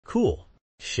Cool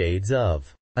shades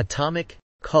of atomic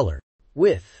color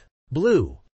with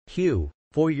blue hue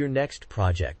for your next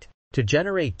project. To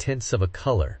generate tints of a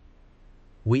color,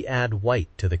 we add white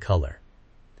to the color.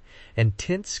 And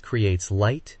tints creates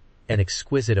light and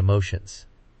exquisite emotions.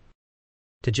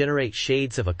 To generate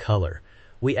shades of a color,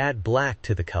 we add black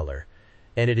to the color,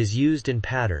 and it is used in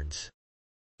patterns.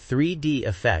 3D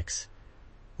effects,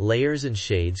 layers and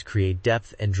shades create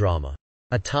depth and drama.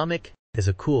 Atomic is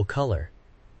a cool color,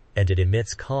 and it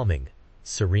emits calming,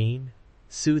 serene,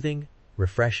 soothing,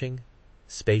 refreshing,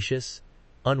 spacious,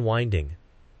 unwinding,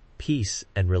 peace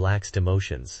and relaxed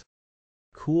emotions.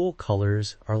 Cool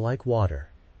colors are like water,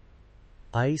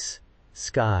 ice,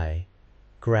 sky,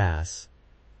 grass,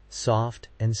 soft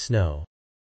and snow.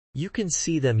 You can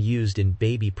see them used in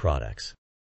baby products,